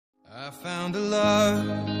found a love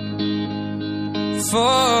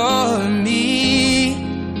for me.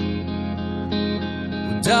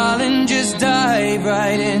 Well, darling, just dive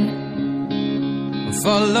right in and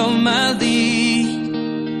follow my lead.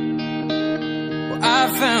 Well, I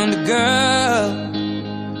found a girl,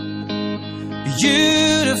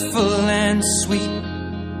 beautiful and sweet.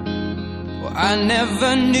 Well, I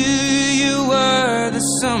never knew you were the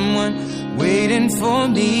someone waiting for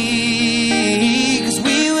me. 'Cause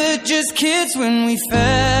we were just kids when we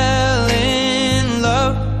fell in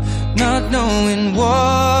love, not knowing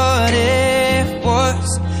what it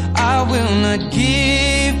was. I will not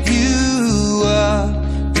give you up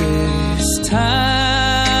this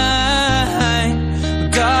time.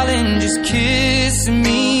 Darling, just kiss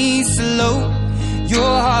me slow.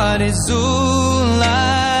 Your heart is all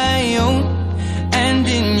I own, and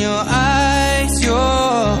in your eyes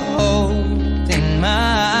you're holding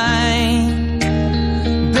mine.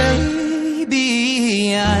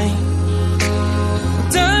 Baby, I'm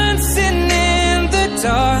dancing in the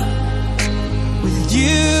dark with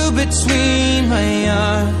you between my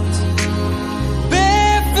arms,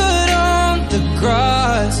 barefoot on the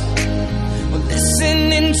grass. We're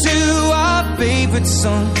listening to our favorite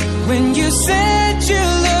song. When you said you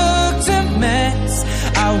looked a mess,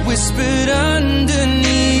 I whispered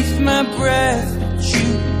underneath my breath, but you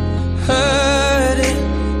heard it.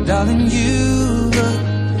 Darling, you look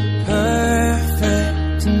perfect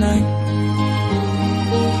tonight.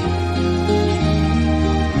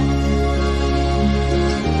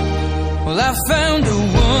 Well, I found a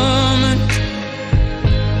woman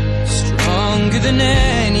stronger than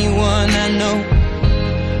anyone I know.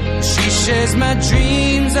 She shares my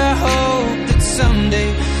dreams. I hope that someday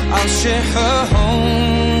I'll share her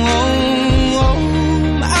home.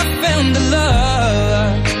 I found a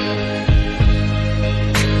love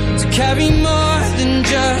to carry more than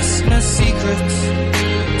just my secrets,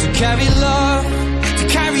 to carry love, to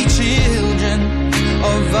carry children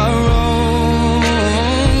of our own.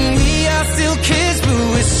 We are still kids, but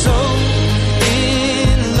we're so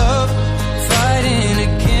in love, fighting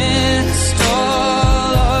against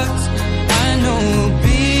all odds. I know we'll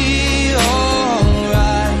be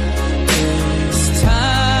alright this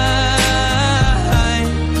time.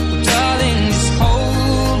 Darling, just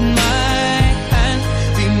hold my hand,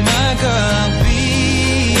 be my girl, I'll be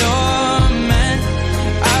your man.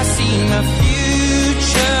 I see my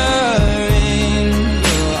future in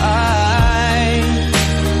your eyes.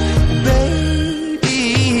 Baby,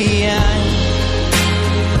 I'm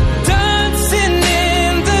dancing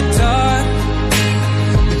in the dark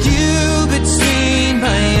with you between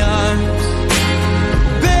my arms,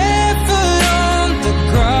 barefoot on the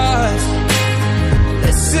grass,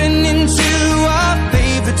 listening to our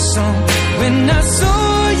favorite song. When I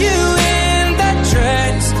saw you in that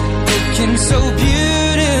dress, looking so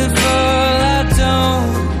beautiful, I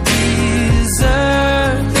don't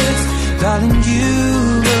deserve this. Darling, you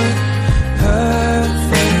look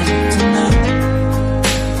perfect tonight.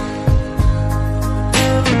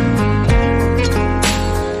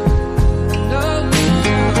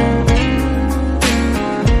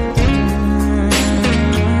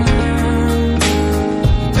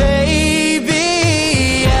 Baby,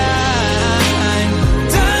 I'm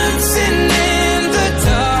dancing in the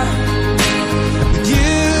dark with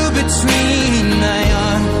you between my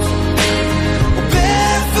arms,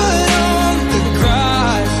 barefoot on the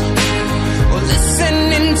grass, or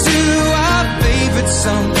listening to our favorite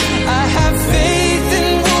song. I have faith in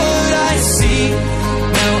what I see.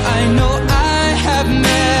 Now I know I have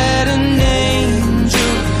met an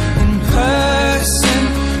angel in person,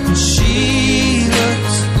 and she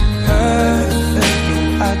looks perfect.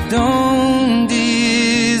 I don't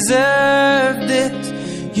deserve this.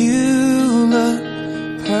 You look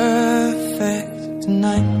perfect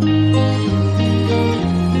tonight.